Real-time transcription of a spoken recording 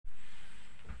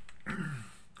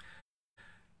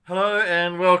Hello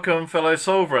and welcome, fellow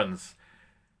Sovereigns.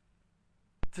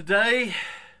 Today,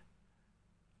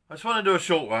 I just want to do a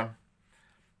short one,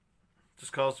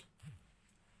 just because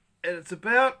it's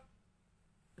about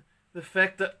the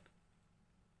fact that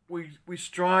we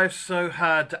strive so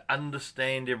hard to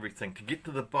understand everything, to get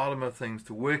to the bottom of things,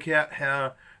 to work out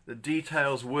how the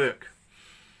details work.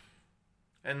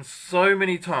 And so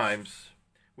many times,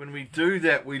 when we do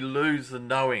that, we lose the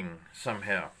knowing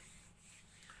somehow.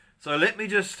 So let me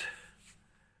just,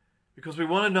 because we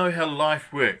want to know how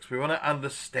life works, we want to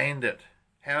understand it.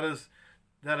 How does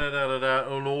da da da da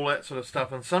da and all that sort of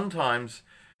stuff. And sometimes,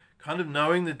 kind of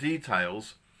knowing the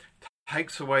details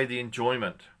takes away the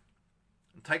enjoyment.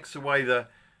 It takes away the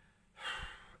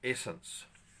essence.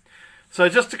 So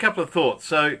just a couple of thoughts.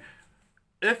 So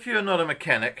if you're not a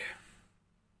mechanic,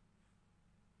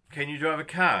 can you drive a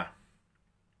car?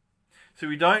 So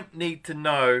we don't need to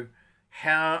know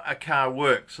how a car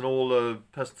works and all the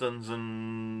pistons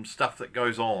and stuff that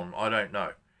goes on. I don't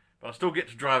know. But I still get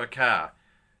to drive a car.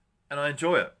 And I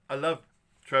enjoy it. I love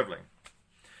travelling.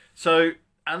 So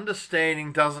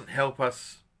understanding doesn't help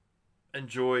us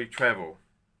enjoy travel.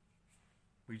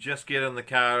 We just get in the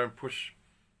car and push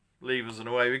levers and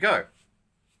away we go.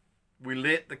 We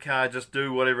let the car just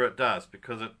do whatever it does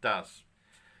because it does.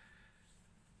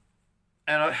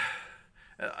 And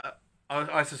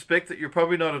I suspect that you're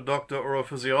probably not a doctor or a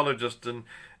physiologist and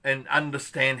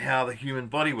understand how the human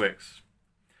body works.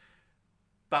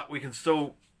 But we can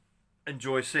still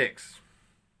enjoy sex.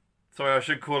 Sorry, I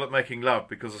should call it making love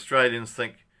because Australians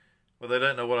think, well, they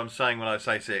don't know what I'm saying when I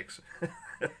say sex.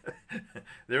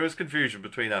 There is confusion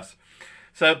between us.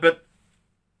 But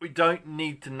we don't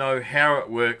need to know how it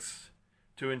works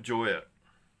to enjoy it.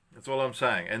 That's all I'm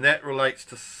saying. And that relates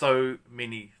to so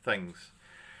many things.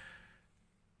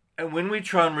 And when we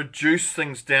try and reduce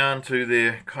things down to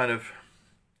their kind of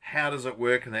how does it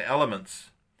work and their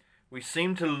elements, we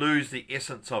seem to lose the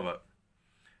essence of it.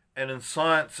 And in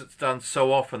science it's done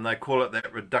so often, they call it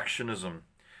that reductionism.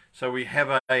 So we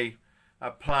have a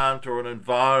plant or an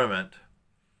environment,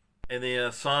 and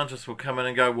then scientists will come in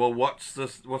and go, well, what's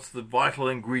the vital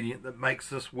ingredient that makes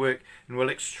this work? And we'll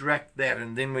extract that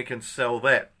and then we can sell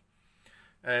that.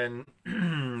 And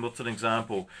what's an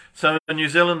example? So in New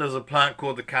Zealand there's a plant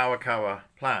called the kawakawa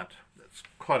plant. It's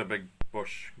quite a big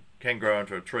bush, can grow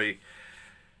into a tree.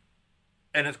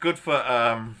 And it's good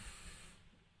for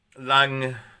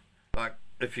lung, like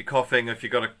if you're coughing, if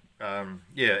you've got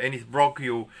any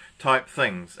bronchial type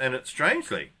things. And it's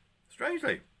strangely,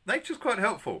 nature's quite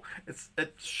helpful. It's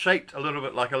shaped a little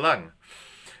bit like a lung,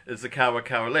 is the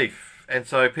kawakawa leaf. And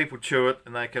so people chew it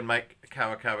and they can make a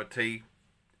kawakawa tea.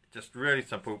 Just really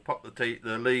simple. Pop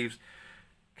the leaves,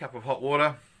 cup of hot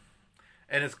water,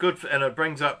 and it's good and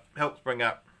it helps bring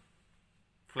up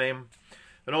phlegm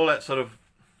and all that sort of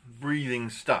breathing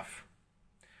stuff.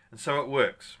 And so it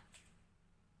works.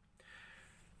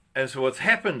 And so what's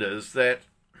happened is that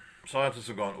scientists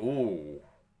have gone, oh,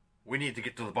 we need to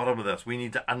get to the bottom of this. We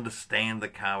need to understand the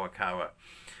kawakawa.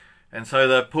 And so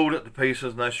they've pulled it to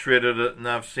pieces and they've shredded it and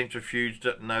they've centrifuged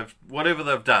it and whatever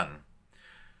they've done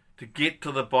to get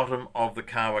to the bottom of the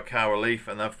kawakawa leaf,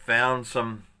 and they've found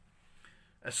some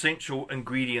essential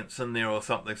ingredients in there or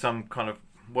something, some kind of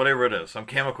whatever it is, some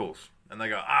chemicals, and they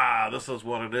go, this is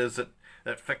what it is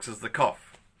that fixes the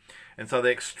cough. And so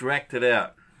they extract it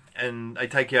out and they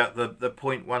take out the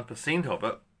 0.1% of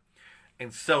it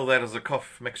and sell that as a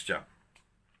cough mixture.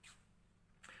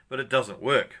 But it doesn't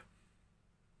work.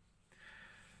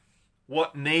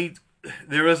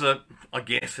 There is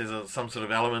some sort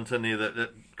of element in there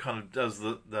that kind of does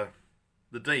the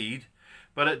deed,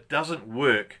 but it doesn't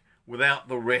work without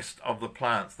the rest of the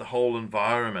plants, the whole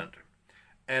environment.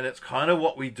 And it's kind of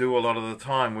what we do a lot of the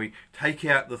time. We take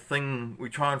out the thing, we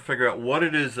try and figure out what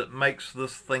it is that makes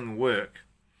this thing work,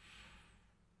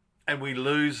 and we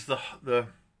lose the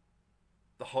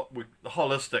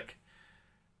holistic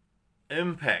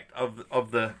impact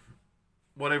of the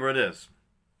whatever it is.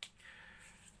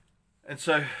 And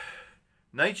so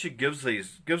nature gives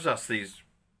us these,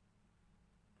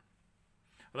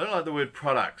 I don't like the word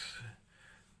products,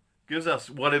 gives us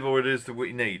whatever it is that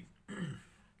we need.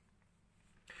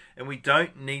 And we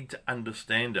don't need to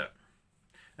understand it.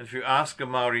 And if you ask a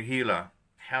Māori healer,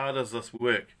 how does this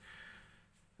work?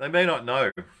 They may not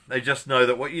know. They just know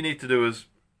that what you need to do is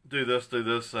do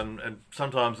this, and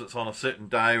sometimes it's on a certain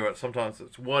day, or sometimes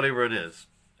it's whatever it is.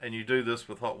 And you do this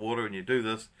with hot water, and you do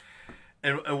this.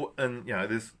 And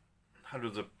there's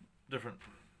hundreds of different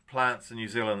plants in New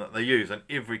Zealand that they use, and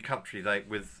every country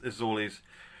there's all these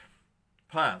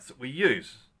plants that we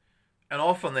use. And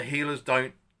often the healers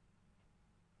don't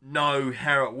know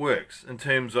how it works in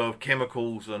terms of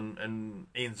chemicals and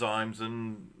enzymes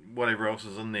and whatever else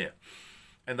is in there.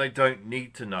 And they don't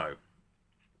need to know.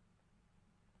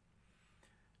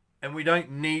 And we don't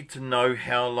need to know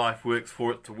how life works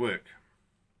for it to work.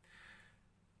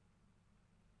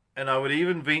 And I would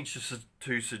even venture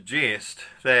to suggest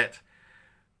that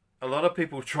a lot of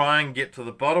people try and get to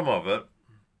the bottom of it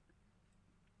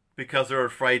because they're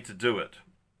afraid to do it.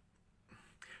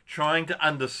 Trying to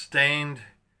understand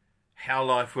how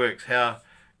life works, how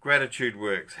gratitude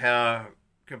works, how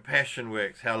compassion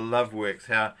works, how love works,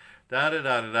 how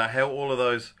how all of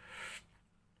those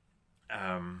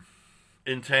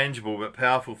intangible but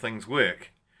powerful things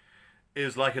work,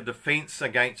 is like a defense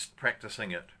against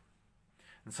practicing it.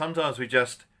 And sometimes we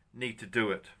just need to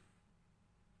do it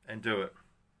and do it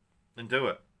and do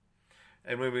it.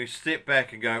 And when we step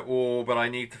back and go, oh, but I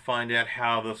need to find out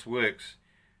how this works,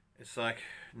 it's like,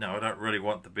 no, I don't really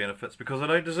want the benefits because I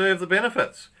don't deserve the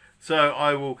benefits. So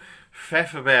I will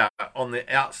faff about on the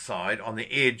outside, on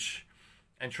the edge,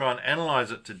 and try and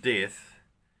analyze it to death.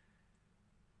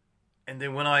 And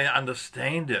then when I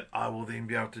understand it, I will then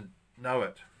be able to know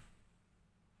it.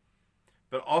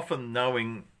 But often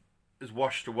knowing is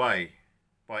washed away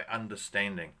by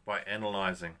understanding, by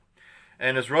analyzing.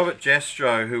 And as Robert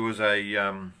Jastrow, who was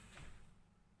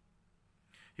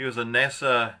he was a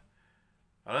NASA,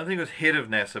 I don't think he was head of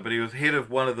NASA, but he was head of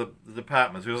one of the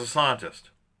departments. He was a scientist.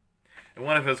 And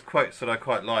one of his quotes that I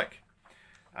quite like,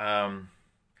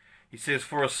 he says,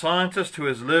 "For a scientist who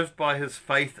has lived by his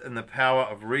faith in the power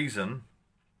of reason,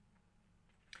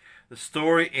 the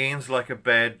story ends like a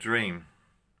bad dream.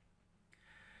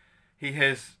 He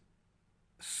has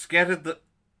scattered the...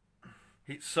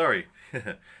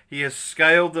 he has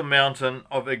scaled the mountain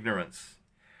of ignorance.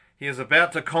 He is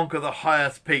about to conquer the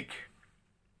highest peak.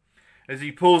 As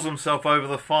he pulls himself over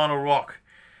the final rock,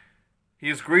 he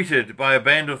is greeted by a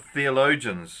band of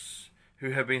theologians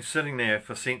who have been sitting there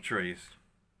for centuries."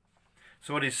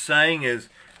 So what he's saying is,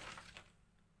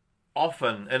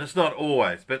 often, and it's not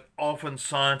always, but often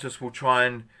scientists will try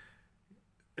and,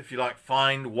 if you like,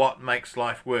 find what makes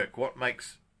life work, what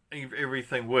makes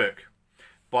everything work,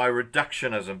 by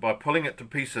reductionism, by pulling it to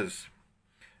pieces.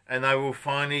 And they will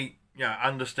finally,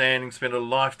 understanding, spend a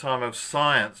lifetime of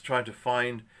science trying to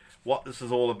find what this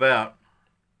is all about.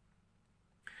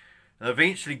 And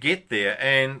eventually get there,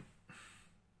 and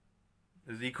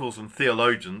as he calls them,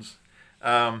 theologians,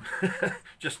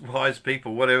 just wise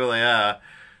people, whatever they are,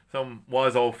 some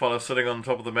wise old fellow sitting on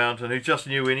top of the mountain who just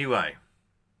knew anyway.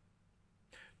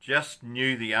 Just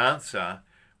knew the answer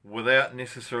without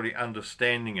necessarily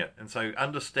understanding it. And so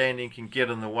understanding can get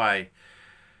in the way.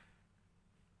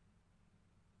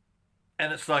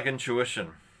 And it's like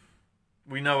intuition.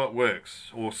 We know it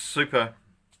works. Or what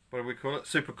do we call it?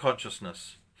 Super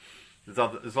consciousness.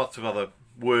 There's lots of other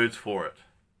words for it.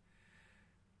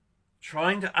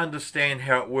 Trying to understand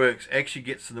how it works actually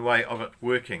gets in the way of it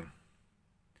working.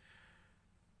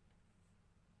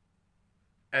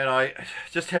 And I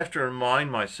just have to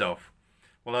remind myself,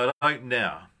 well, I don't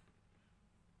now,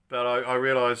 but I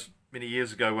realised many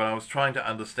years ago when I was trying to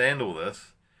understand all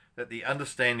this, that the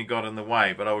understanding got in the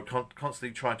way, but I would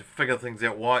constantly try to figure things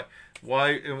out. Why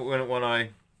when I,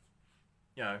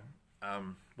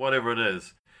 whatever it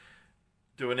is,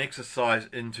 do an exercise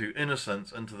into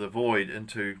innocence, into the void,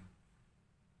 into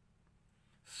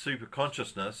super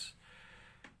consciousness,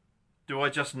 do I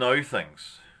just know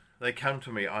things? They come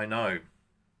to me, I know.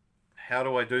 How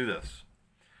do I do this?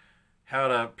 How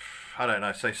do, I don't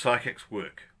know, say psychics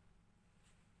work?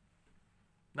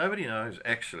 Nobody knows,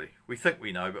 actually. We think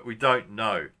we know, but we don't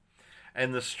know.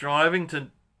 And the striving to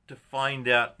find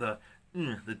out the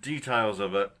details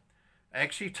of it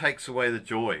actually takes away the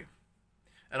joy.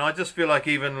 And I just feel like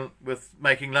even with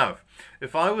making love,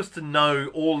 if I was to know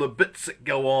all the bits that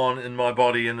go on in my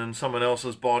body and in someone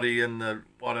else's body and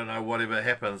whatever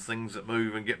happens, things that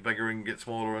move and get bigger and get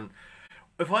smaller, and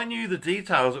if I knew the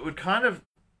details, it would kind of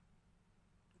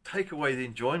take away the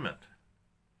enjoyment.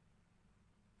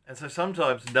 And so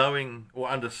sometimes knowing or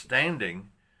understanding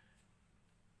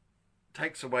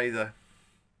takes away the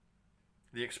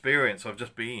experience of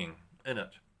just being in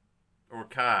it, or a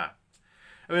car.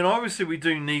 I mean, obviously we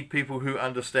do need people who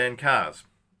understand cars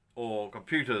or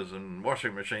computers and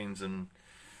washing machines and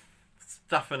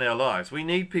stuff in our lives. We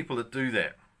need people that do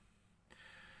that.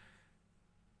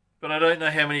 But I don't know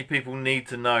how many people need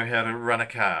to know how to run a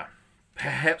car.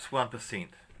 Perhaps 1%,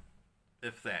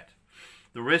 if that.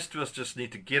 The rest of us just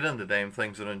need to get into damn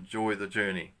things and enjoy the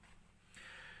journey.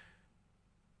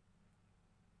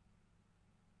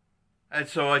 And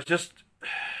so I just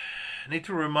need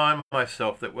to remind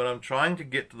myself that when I'm trying to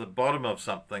get to the bottom of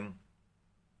something,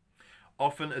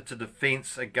 often it's a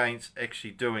defense against actually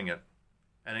doing it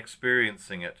and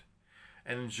experiencing it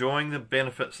and enjoying the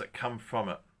benefits that come from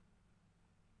it.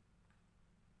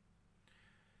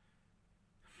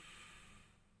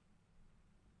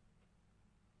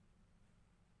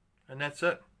 And that's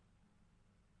it.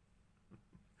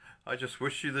 I just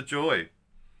wish you the joy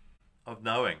of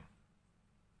knowing,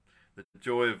 the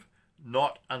joy of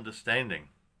not understanding,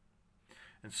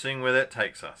 and seeing where that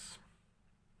takes us.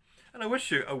 And I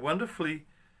wish you a wonderfully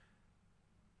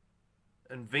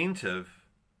inventive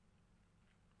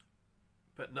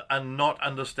but a not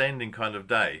understanding kind of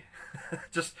day.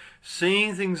 Just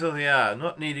seeing things as they are,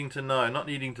 not needing to know, not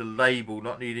needing to label,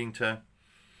 not needing to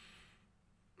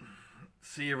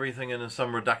see everything in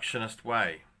some reductionist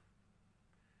way.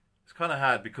 It's kind of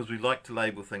hard because we like to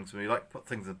label things and we like to put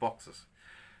things in boxes.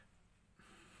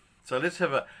 So let's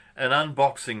have an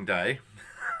unboxing day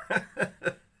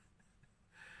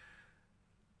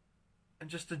and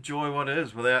just enjoy what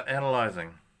is without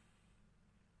analysing.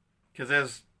 Because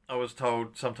as I was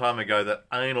told some time ago, that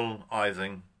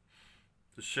analysing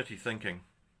is shitty thinking.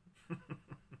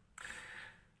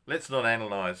 Let's not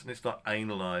analyse, let's not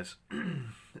analyse.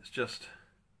 Let's just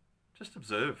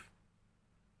observe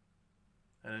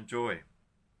and enjoy.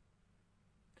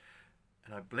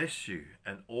 And I bless you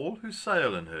and all who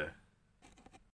sail in her.